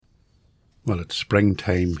Well, it's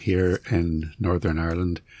springtime here in Northern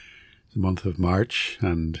Ireland, the month of March,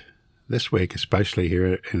 and this week, especially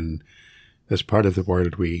here in this part of the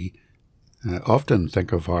world, we often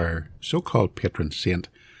think of our so-called patron saint,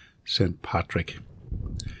 St. Patrick.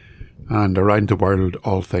 And around the world,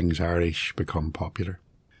 all things Irish become popular.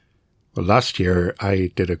 Well, last year,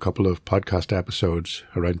 I did a couple of podcast episodes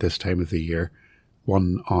around this time of the year,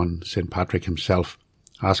 one on St. Patrick himself,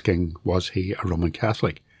 asking, was he a Roman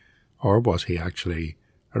Catholic? Or was he actually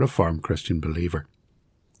a Reformed Christian believer?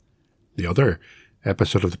 The other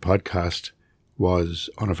episode of the podcast was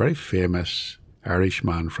on a very famous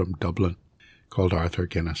Irishman from Dublin called Arthur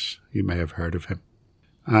Guinness. You may have heard of him.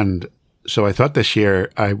 And so I thought this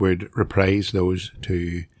year I would reprise those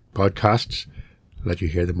two podcasts, let you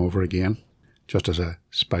hear them over again, just as a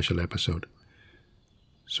special episode.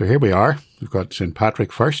 So here we are. We've got St.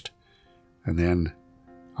 Patrick first, and then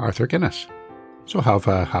Arthur Guinness. So have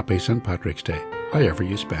a happy St. Patrick's Day, however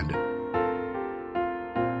you spend it.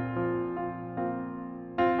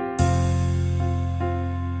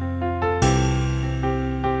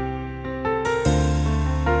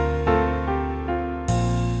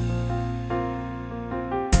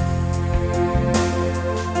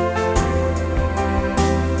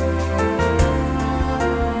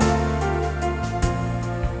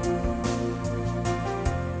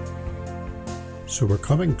 So we're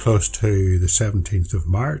coming close to the 17th of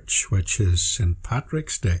March, which is St.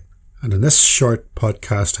 Patrick's Day. And in this short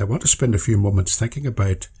podcast, I want to spend a few moments thinking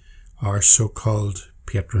about our so-called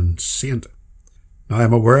patron saint. Now,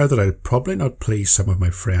 I'm aware that I'll probably not please some of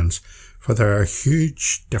my friends, for there are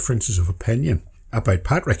huge differences of opinion about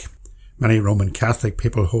Patrick. Many Roman Catholic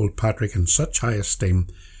people hold Patrick in such high esteem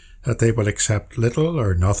that they will accept little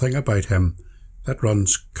or nothing about him that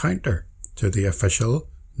runs counter to the official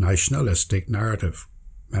nationalistic narrative.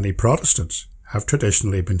 Many Protestants have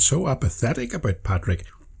traditionally been so apathetic about Patrick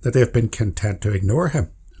that they have been content to ignore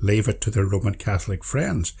him, leave it to their Roman Catholic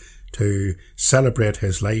friends to celebrate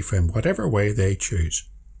his life in whatever way they choose.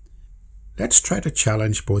 Let's try to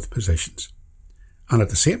challenge both positions. And at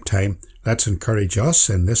the same time, let's encourage us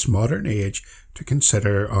in this modern age to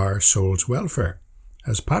consider our soul's welfare,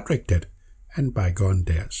 as Patrick did in bygone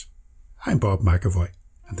days. I'm Bob McAvoy,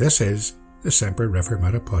 and this is the Semper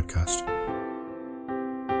Reformata podcast.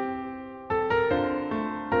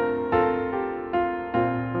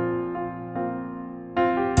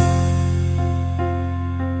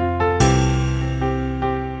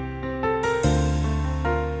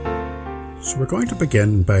 So we're going to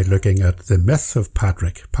begin by looking at the myth of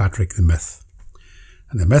Patrick the myth.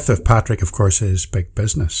 And the myth of Patrick, of course, is big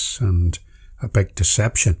business and a big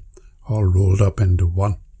deception, all rolled up into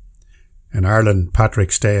one. In Ireland,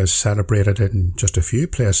 Patrick's Day is celebrated in just a few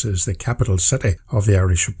places. The capital city of the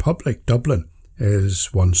Irish Republic, Dublin,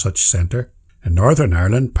 is one such centre. In Northern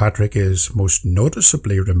Ireland, Patrick is most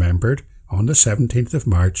noticeably remembered on the 17th of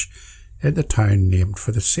March in the town named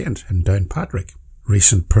for the saint in Downpatrick.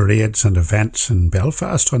 Recent parades and events in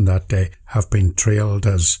Belfast on that day have been trailed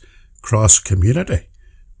as cross-community,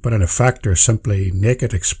 but in effect are simply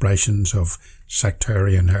naked expressions of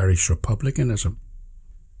sectarian Irish republicanism.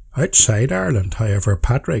 Outside Ireland, however,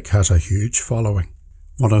 Patrick has a huge following.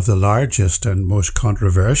 One of the largest and most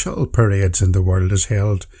controversial parades in the world is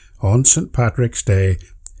held on St. Patrick's Day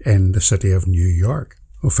in the city of New York.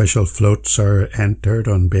 Official floats are entered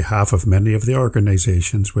on behalf of many of the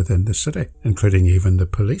organisations within the city, including even the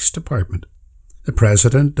police department. The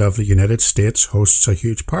President of the United States hosts a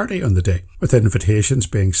huge party on the day, with invitations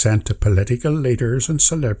being sent to political leaders and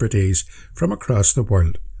celebrities from across the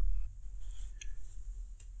world.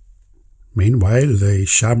 Meanwhile, the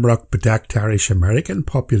shamrock-bedecked Irish-American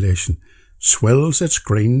population swills its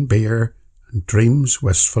green beer and dreams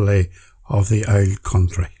wistfully of the Old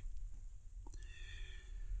Country.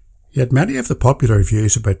 Yet many of the popular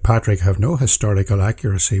views about Patrick have no historical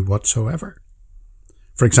accuracy whatsoever.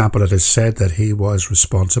 For example, it is said that he was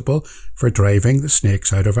responsible for driving the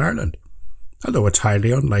snakes out of Ireland, although it's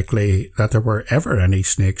highly unlikely that there were ever any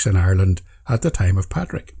snakes in Ireland at the time of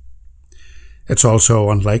Patrick. It's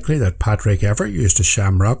also unlikely that Patrick ever used a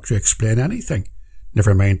shamrock to explain anything,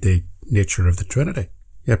 never mind the nature of the Trinity.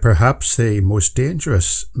 Yet perhaps the most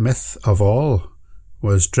dangerous myth of all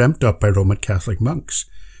was dreamt up by Roman Catholic monks,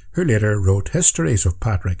 who later wrote histories of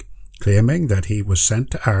Patrick, claiming that he was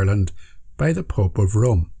sent to Ireland by the Pope of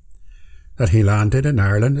Rome, that he landed in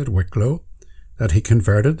Ireland at Wicklow, that he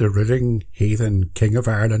converted the ruling heathen King of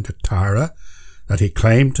Ireland at Tara, that he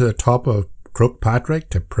climbed to the top of Croagh Patrick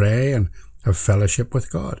to pray and have fellowship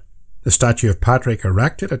with God. The statue of Patrick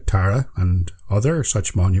erected at Tara and other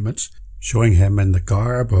such monuments, showing him in the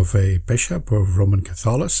garb of a bishop of Roman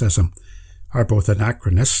Catholicism, are both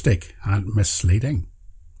anachronistic and misleading.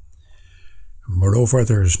 Moreover,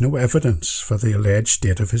 there is no evidence for the alleged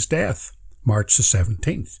date of his death, March the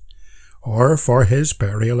 17th, or for his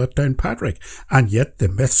burial at Downpatrick, and yet the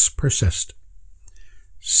myths persist.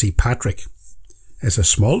 See, Patrick is a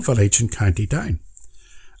small village in County Down,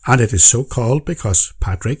 and it is so called because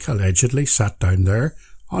Patrick allegedly sat down there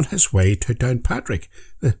on his way to Downpatrick,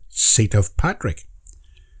 the seat of Patrick.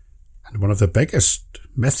 And one of the biggest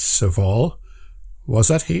myths of all was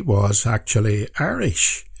that he was actually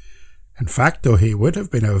Irish. In fact, though he would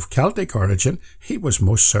have been of Celtic origin, he was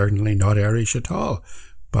most certainly not Irish at all,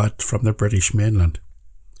 but from the British mainland.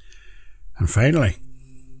 And finally,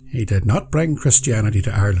 he did not bring Christianity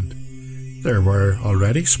to Ireland. There were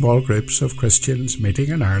already small groups of Christians meeting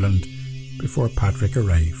in Ireland before Patrick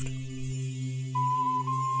arrived.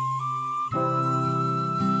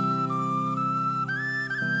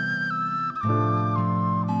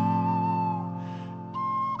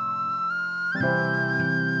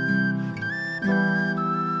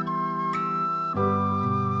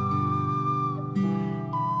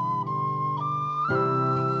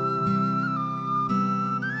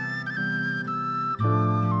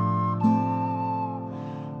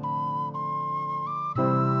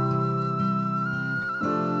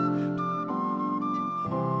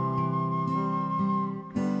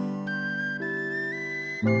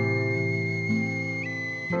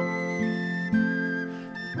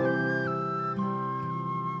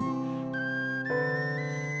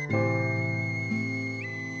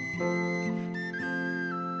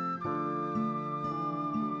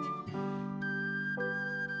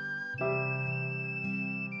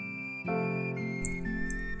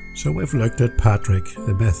 So we've looked at Patrick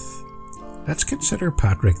the myth. Let's consider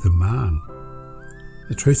Patrick the man.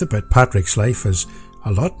 The truth about Patrick's life is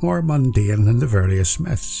a lot more mundane than the various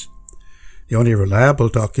myths. The only reliable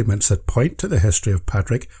documents that point to the history of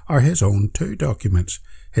Patrick are his own two documents,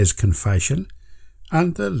 his confession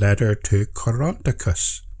and the letter to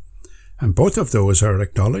Coronticus. And both of those are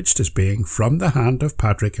acknowledged as being from the hand of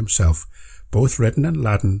Patrick himself, both written in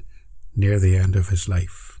Latin near the end of his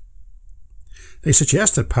life. They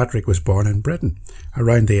suggest that Patrick was born in Britain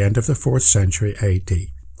around the end of the 4th century AD.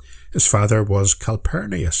 His father was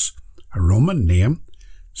Calpurnius, a Roman name,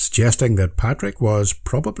 suggesting that Patrick was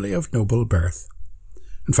probably of noble birth.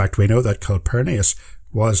 In fact, we know that Calpurnius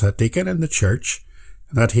was a deacon in the church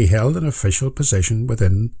and that he held an official position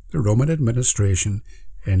within the Roman administration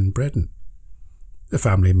in Britain. The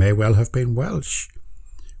family may well have been Welsh.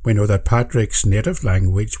 We know that Patrick's native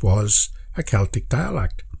language was a Celtic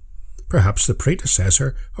dialect, perhaps the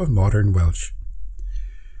predecessor of modern Welsh.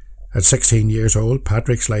 At 16 years old,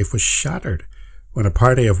 Patrick's life was shattered when a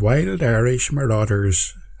party of wild Irish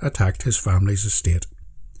marauders attacked his family's estate.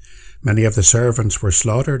 Many of the servants were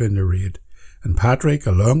slaughtered in the raid, and Patrick,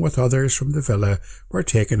 along with others from the villa, were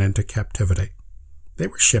taken into captivity. They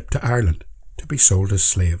were shipped to Ireland to be sold as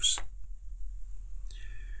slaves.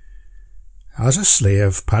 As a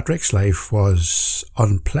slave, Patrick's life was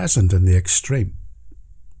unpleasant in the extreme.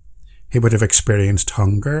 He would have experienced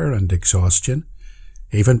hunger and exhaustion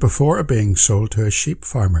even before being sold to a sheep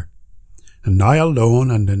farmer. And now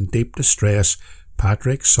alone and in deep distress,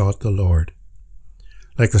 Patrick sought the Lord.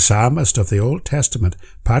 Like the psalmist of the Old Testament,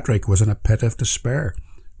 Patrick was in a pit of despair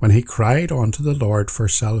when he cried unto the Lord for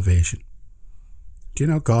salvation. Do you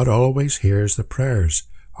know, God always hears the prayers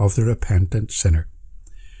of the repentant sinner.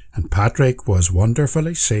 And Patrick was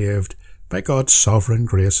wonderfully saved by God's sovereign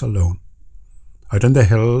grace alone. Out in the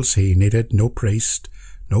hills he needed no priest,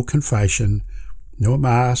 no confession, no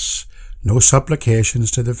mass, no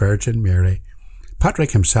supplications to the Virgin Mary.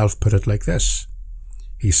 Patrick himself put it like this.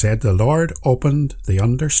 He said, "The Lord opened the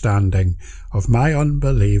understanding of my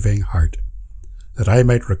unbelieving heart, that I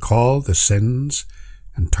might recall the sins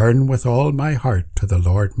and turn with all my heart to the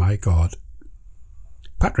Lord my God."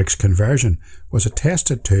 Patrick's conversion was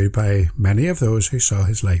attested to by many of those who saw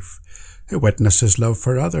his life, who witnessed his love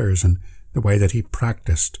for others and the way that he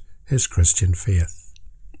practiced his Christian faith.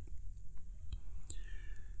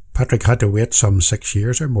 Patrick had to wait some 6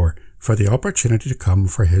 years or more for the opportunity to come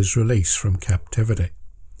for his release from captivity.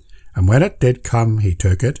 And when it did come, he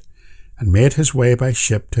took it and made his way by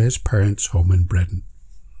ship to his parents' home in Britain.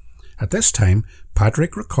 At this time,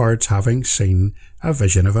 Patrick records having seen a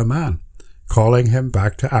vision of a man, calling him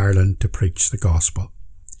back to Ireland to preach the gospel.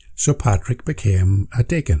 So Patrick became a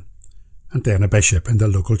deacon and then a bishop in the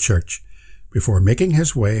local church, before making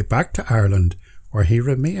his way back to Ireland, where he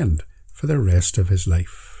remained for the rest of his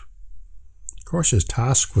life. Of course, his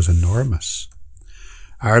task was enormous.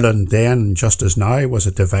 Ireland then, just as now, was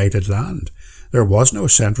a divided land. There was no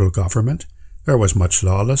central government, There was much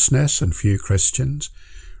lawlessness and few Christians.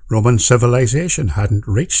 Roman civilization hadn't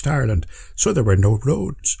reached Ireland, so there were no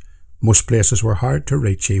roads. Most places were hard to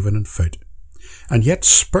reach even on foot. And yet,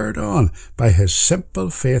 spurred on by his simple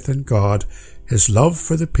faith in God, his love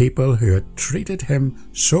for the people who had treated him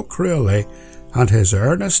so cruelly, and his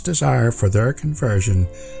earnest desire for their conversion,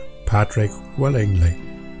 Patrick willingly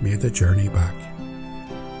made the journey back.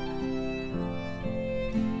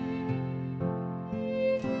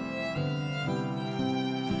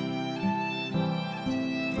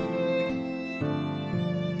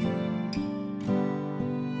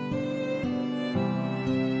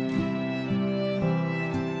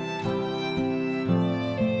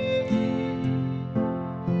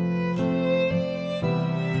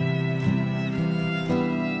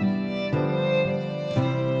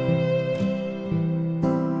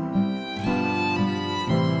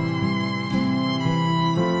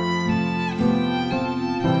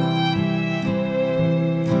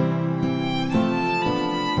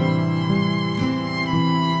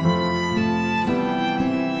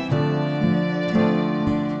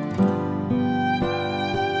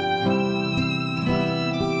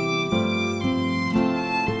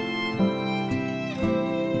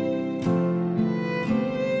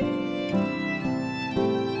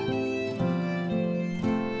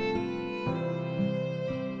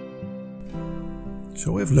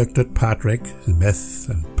 So we've looked at Patrick the myth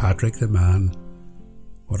and Patrick the man.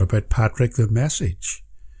 What about Patrick the message?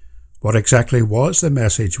 What exactly was the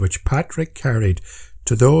message which Patrick carried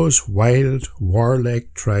to those wild,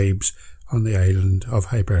 warlike tribes on the island of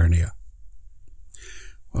Hibernia?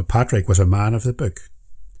 Well, Patrick was a man of the book.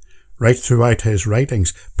 Right throughout his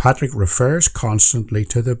writings, Patrick refers constantly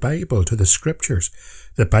to the Bible, to the Scriptures.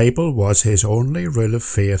 The Bible was his only rule of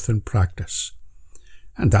faith and practice.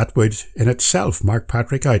 And that would in itself mark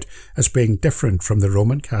Patrick out as being different from the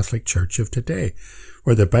Roman Catholic Church of today,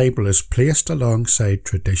 where the Bible is placed alongside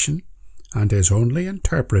tradition and is only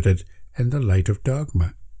interpreted in the light of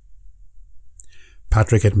dogma.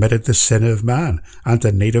 Patrick admitted the sin of man and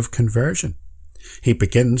the need of conversion. He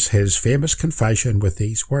begins his famous confession with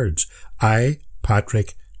these words, "I,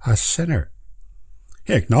 Patrick, a sinner."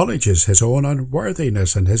 He acknowledges his own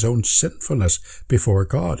unworthiness and his own sinfulness before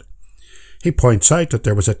God. He points out that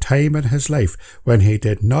there was a time in his life when he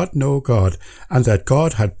did not know God, and that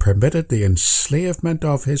God had permitted the enslavement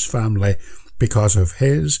of his family because of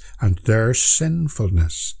his and their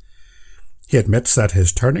sinfulness. He admits that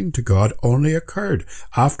his turning to God only occurred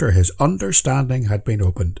after his understanding had been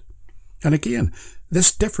opened. And again,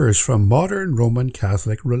 this differs from modern Roman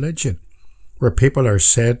Catholic religion, where people are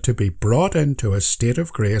said to be brought into a state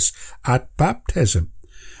of grace at baptism,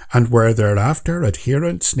 and where thereafter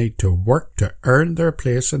adherents need to work to earn their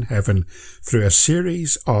place in heaven through a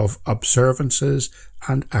series of observances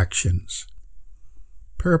and actions.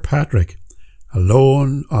 Poor Patrick,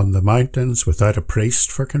 alone on the mountains without a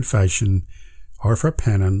priest for confession or for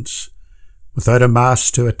penance, without a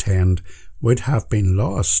mass to attend, would have been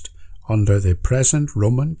lost under the present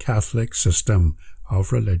Roman Catholic system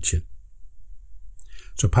of religion.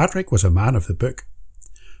 So Patrick was a man of the book.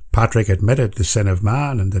 Patrick admitted the sin of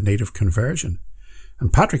man and the need of conversion,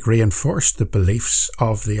 and Patrick reinforced the beliefs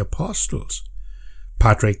of the apostles.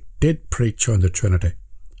 Patrick did preach on the Trinity,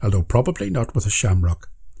 although probably not with a shamrock.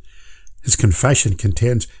 His confession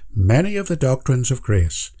contains many of the doctrines of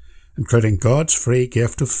grace, including God's free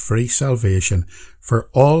gift of free salvation for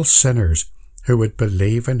all sinners who would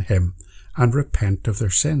believe in him and repent of their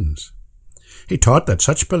sins. He taught that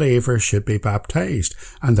such believers should be baptized,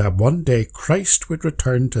 and that one day Christ would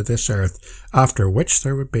return to this earth, after which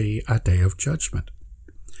there would be a day of judgment.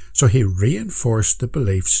 So he reinforced the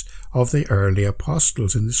beliefs of the early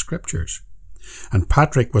apostles in the Scriptures. And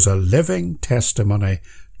Patrick was a living testimony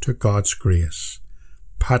to God's grace.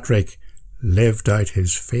 Patrick lived out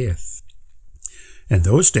his faith. In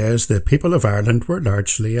those days, the people of Ireland were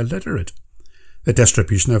largely illiterate. The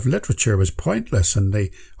distribution of literature was pointless, and the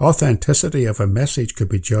authenticity of a message could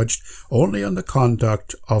be judged only on the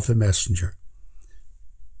conduct of the messenger.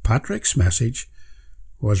 Patrick's message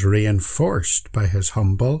was reinforced by his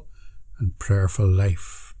humble and prayerful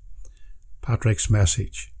life. Patrick's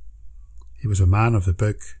message. He was a man of the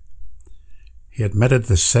book. He admitted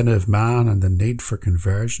the sin of man and the need for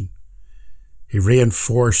conversion. He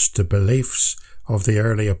reinforced the beliefs of the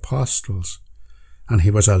early apostles, and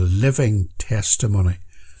he was a living testimony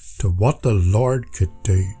to what the Lord could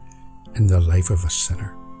do in the life of a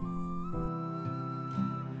sinner.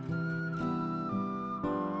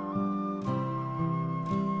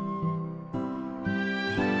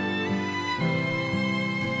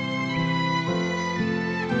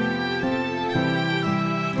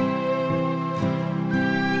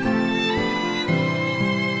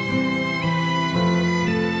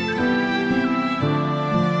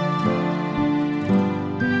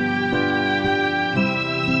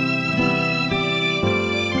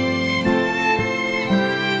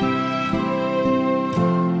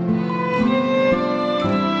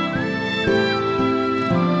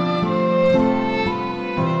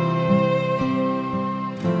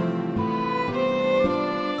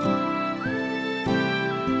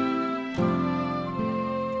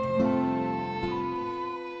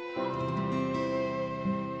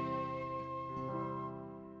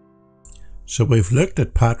 So we've looked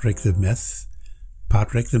at Patrick the myth,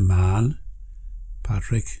 Patrick the man,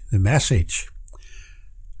 Patrick the message.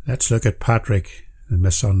 Let's look at Patrick the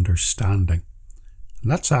misunderstanding.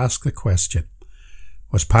 And let's ask the question,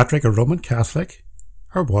 was Patrick a Roman Catholic,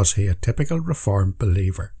 or was he a typical Reformed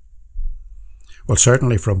believer? Well,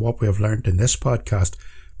 certainly from what we have learned in this podcast,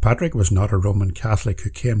 Patrick was not a Roman Catholic who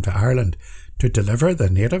came to Ireland to deliver the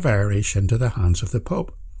native Irish into the hands of the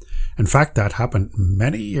Pope. In fact, that happened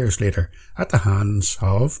many years later at the hands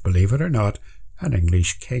of, believe it or not, an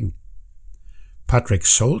English king. Patrick's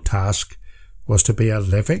sole task was to be a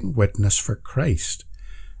living witness for Christ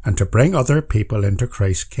and to bring other people into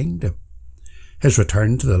Christ's kingdom. His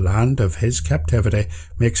return to the land of his captivity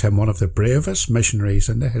makes him one of the bravest missionaries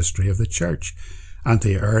in the history of the Church, and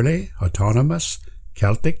the early, autonomous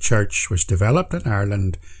Celtic Church which developed in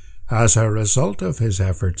Ireland as a result of his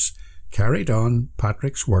efforts carried on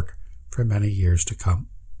Patrick's work for many years to come.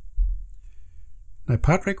 Now,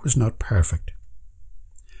 Patrick was not perfect.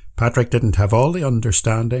 Patrick didn't have all the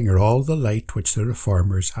understanding or all the light which the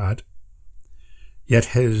Reformers had. Yet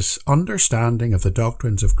his understanding of the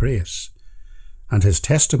doctrines of grace and his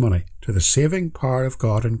testimony to the saving power of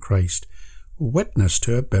God in Christ witnessed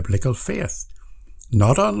to a biblical faith,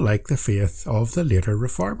 not unlike the faith of the later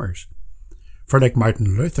Reformers. For like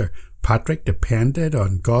Martin Luther, Patrick depended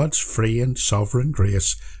on God's free and sovereign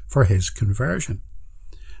grace for his conversion.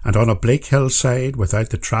 And on a bleak hillside, without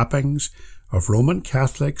the trappings of Roman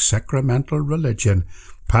Catholic sacramental religion,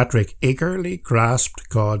 Patrick eagerly grasped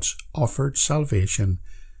God's offered salvation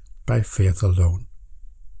by faith alone.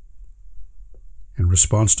 In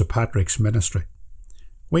response to Patrick's ministry,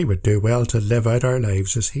 we would do well to live out our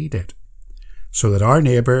lives as he did, so that our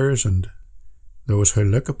neighbours and those who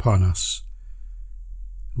look upon us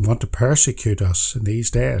and want to persecute us in these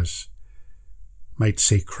days might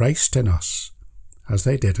see Christ in us as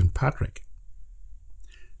they did in Patrick.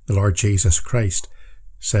 The Lord Jesus Christ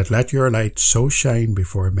said, "Let your light so shine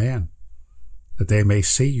before men, that they may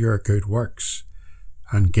see your good works,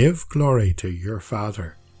 and give glory to your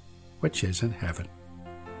Father, which is in heaven."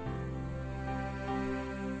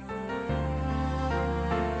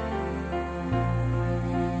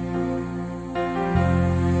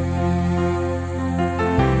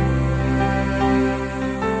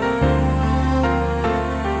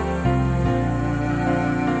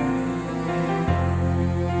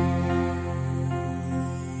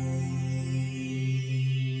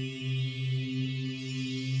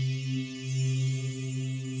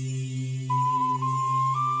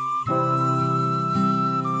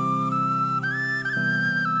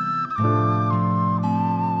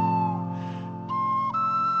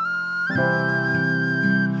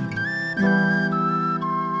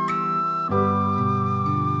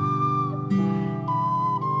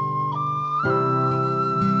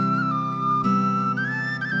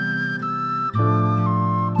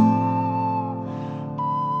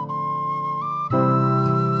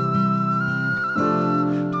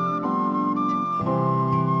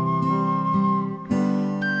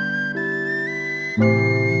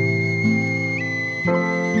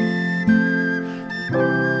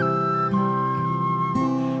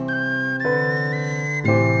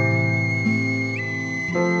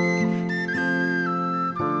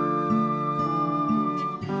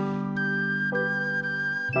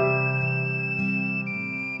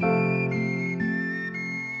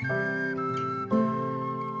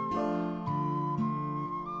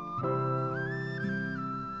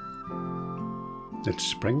 It's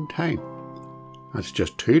springtime. It's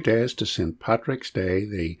just 2 days to St. Patrick's Day,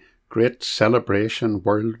 the great celebration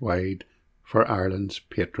worldwide for Ireland's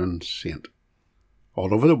patron saint.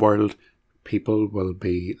 All over the world, people will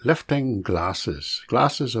be lifting glasses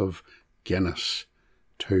of Guinness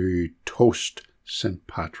to toast St.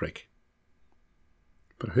 Patrick.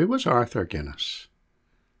 But who was Arthur Guinness?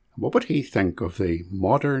 And what would he think of the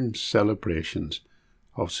modern celebrations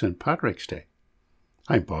of St. Patrick's Day?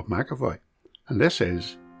 I'm Bob McAvoy, and this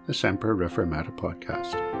is the Semper Reformata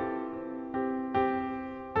podcast.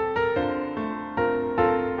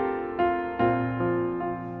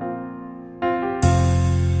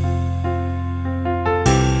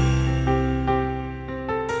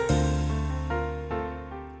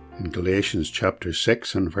 In Galatians chapter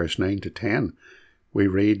 6 and verse 9 to 10, we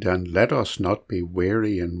read, "And let us not be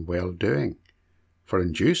weary in well-doing, for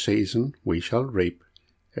in due season we shall reap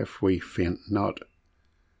if we faint not.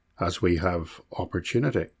 As we have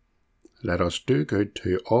opportunity, let us do good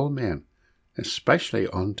to all men, especially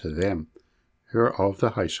unto them who are of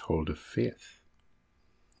the household of faith."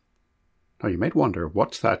 Now you might wonder,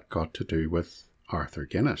 what's that got to do with Arthur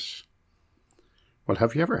Guinness? Well,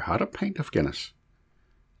 have you ever had a pint of Guinness?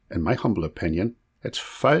 In my humble opinion, it's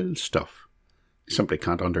foul stuff. I simply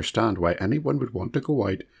can't understand why anyone would want to go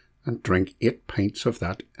out and drink 8 pints of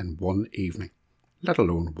that in one evening, let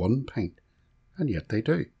alone 1 pint, and yet they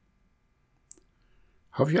do.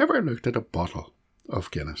 Have you ever looked at a bottle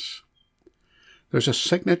of Guinness? There's a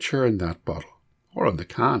signature in that bottle, or on the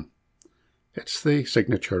can. It's the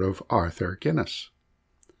signature of Arthur Guinness.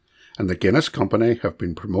 And the Guinness Company have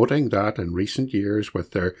been promoting that in recent years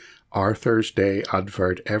with their Arthur's Day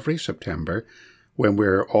advert every September, when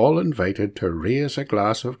we're all invited to raise a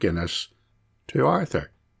glass of Guinness to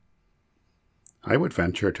Arthur. I would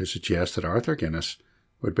venture to suggest that Arthur Guinness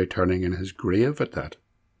would be turning in his grave at that.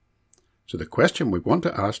 So the question we want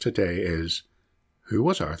to ask today is, who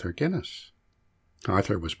was Arthur Guinness?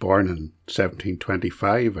 Arthur was born in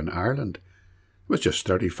 1725 in Ireland. It was just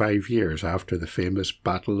 35 years after the famous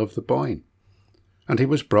Battle of the Boyne, and he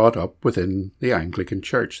was brought up within the Anglican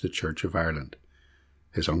Church, the Church of Ireland.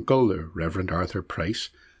 His uncle, the Reverend Arthur Price,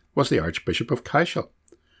 was the Archbishop of Cashel,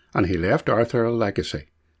 and he left Arthur a legacy,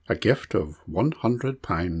 a gift of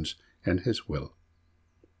 £100 in his will.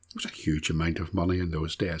 It was a huge amount of money in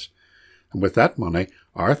those days, and with that money,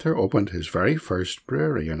 Arthur opened his very first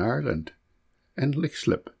brewery in Ireland, in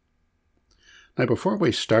Leixlip. Now, before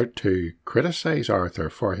we start to criticise Arthur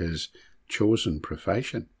for his chosen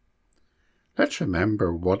profession, let's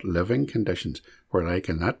remember what living conditions were like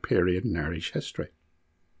in that period in Irish history.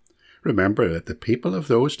 Remember that the people of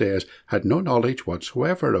those days had no knowledge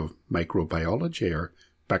whatsoever of microbiology or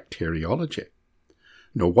bacteriology.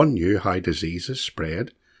 No one knew how diseases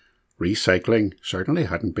spread. Recycling certainly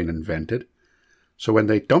hadn't been invented. So when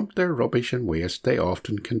they dumped their rubbish and waste, they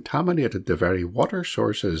often contaminated the very water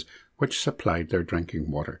sources which supplied their drinking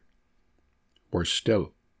water. Worse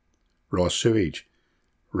still, raw sewage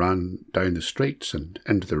ran down the streets and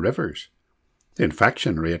into the rivers. The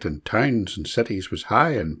infection rate in towns and cities was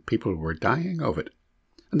high, and people were dying of it.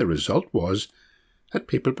 And the result was that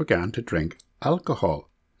people began to drink alcohol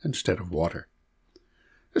instead of water.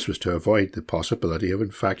 This was to avoid the possibility of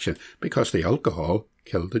infection, because the alcohol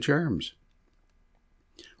killed the germs.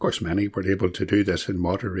 Of course, many were able to do this in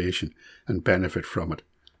moderation and benefit from it,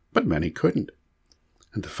 but many couldn't.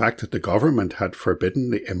 And the fact that the government had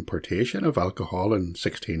forbidden the importation of alcohol in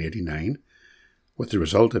 1689, with the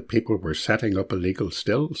result that people were setting up illegal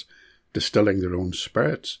stills, distilling their own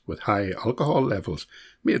spirits with high alcohol levels,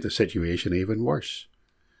 made the situation even worse.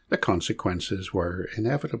 The consequences were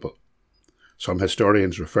inevitable. Some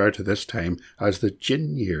historians refer to this time as the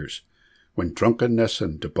gin years, when drunkenness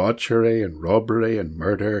and debauchery and robbery and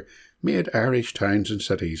murder made Irish towns and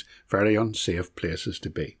cities very unsafe places to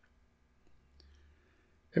be.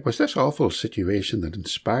 It was this awful situation that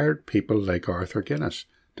inspired people like Arthur Guinness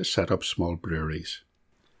to set up small breweries.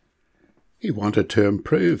 He wanted to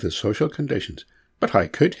improve the social conditions, but how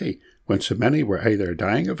could he, when so many were either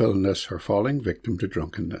dying of illness or falling victim to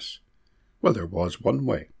drunkenness? Well, there was one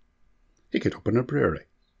way. He could open a brewery.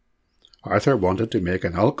 Arthur wanted to make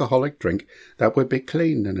an alcoholic drink that would be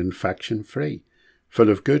clean and infection-free, full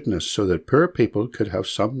of goodness, so that poor people could have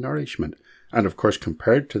some nourishment, and of course,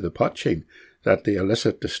 compared to the potsheen that the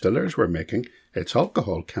illicit distillers were making, its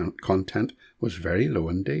alcohol content was very low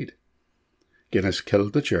indeed. Guinness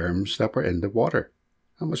killed the germs that were in the water,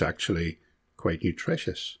 and was actually quite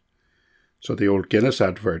nutritious. So the old Guinness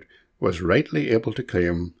advert was rightly able to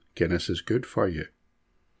claim Guinness is good for you.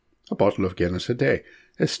 A bottle of Guinness a day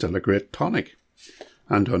is still a great tonic,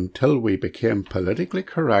 and until we became politically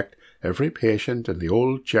correct, every patient in the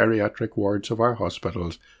old geriatric wards of our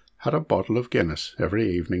hospitals had a bottle of Guinness every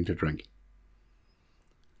evening to drink.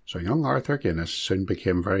 So young Arthur Guinness soon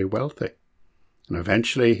became very wealthy, and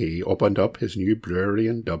eventually he opened up his new brewery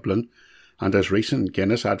in Dublin, and as recent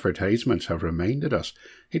Guinness advertisements have reminded us,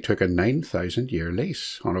 he took a 9,000-year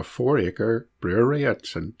lease on a 4-acre brewery at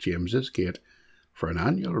St James's Gate for an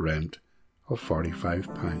annual rent of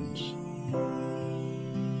 £45.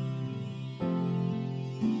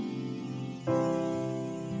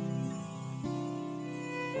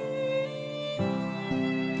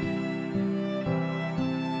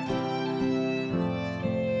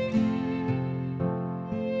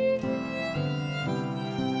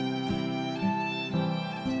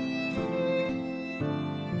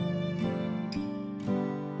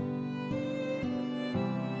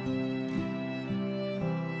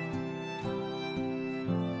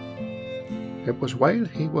 It was while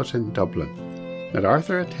he was in Dublin that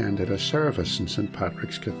Arthur attended a service in St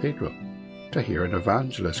Patrick's Cathedral to hear an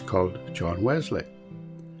evangelist called John Wesley.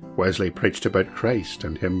 Wesley preached about Christ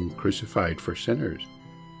and Him crucified for sinners.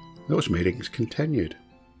 Those meetings continued,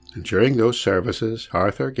 and during those services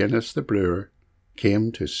Arthur Guinness the brewer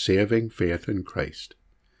came to saving faith in Christ.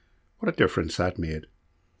 What a difference that made.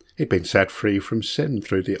 He'd been set free from sin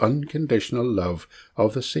through the unconditional love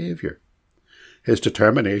of the Saviour. His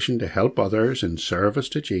determination to help others in service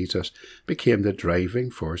to Jesus became the driving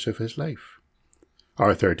force of his life.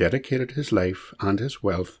 Arthur dedicated his life and his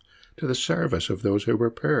wealth to the service of those who were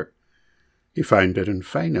poor. He founded and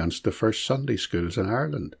financed the first Sunday schools in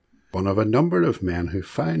Ireland, one of a number of men who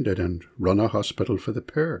founded and run a hospital for the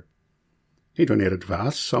poor. He donated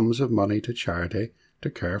vast sums of money to charity to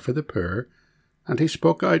care for the poor, and he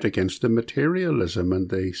spoke out against the materialism and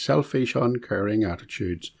the selfish, uncaring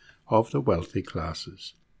attitudes of the wealthy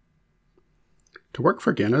classes. To work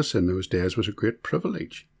for Guinness in those days was a great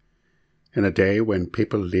privilege. In a day when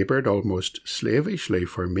people laboured almost slavishly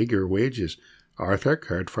for meagre wages, Arthur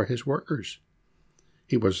cared for his workers.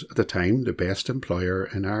 He was at the time the best employer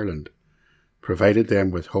in Ireland, provided them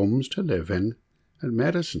with homes to live in and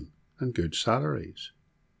medicine and good salaries.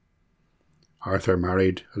 Arthur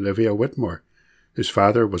married Olivia Whitmore, whose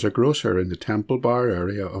father was a grocer in the Temple Bar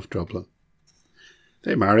area of Dublin.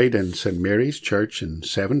 They married in St Mary's Church in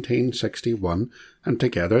 1761, and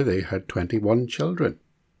together they had 21 children.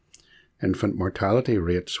 Infant mortality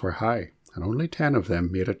rates were high, and only 10 of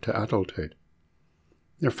them made it to adulthood.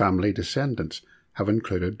 Their family descendants have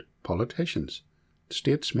included politicians,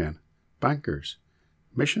 statesmen, bankers,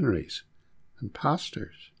 missionaries, and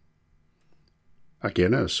pastors.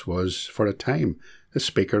 Guinness was, for a time, the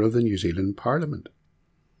Speaker of the New Zealand Parliament.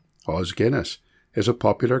 Os Guinness is a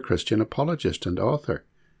popular Christian apologist and author.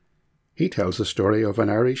 He tells the story of an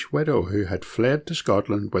Irish widow who had fled to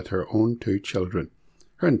Scotland with her own 2 children.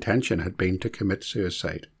 Her intention had been to commit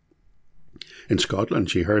suicide. In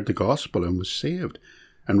Scotland she heard the gospel and was saved,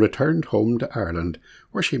 and returned home to Ireland,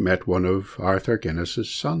 where she met one of Arthur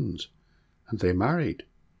Guinness's sons, and they married.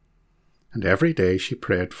 And every day she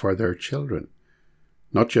prayed for their children,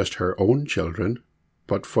 not just her own children,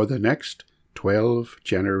 but for the next 12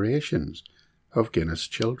 generations of Guinness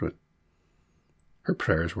children. Her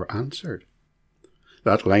prayers were answered.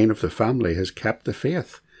 That line of the family has kept the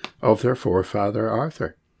faith of their forefather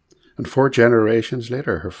Arthur, and 4 generations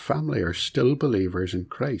later her family are still believers in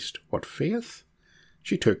Christ. What faith?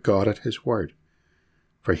 She took God at his word.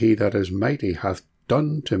 For he that is mighty hath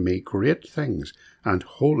done to me great things, and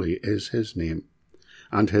holy is his name.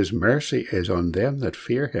 And his mercy is on them that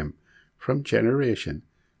fear him from generation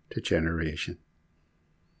to generation.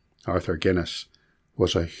 Arthur Guinness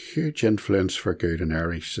was a huge influence for good in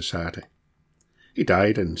Irish society. He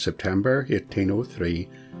died in September 1803,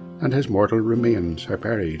 and his mortal remains are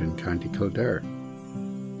buried in County Kildare.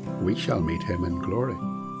 We shall meet him in glory.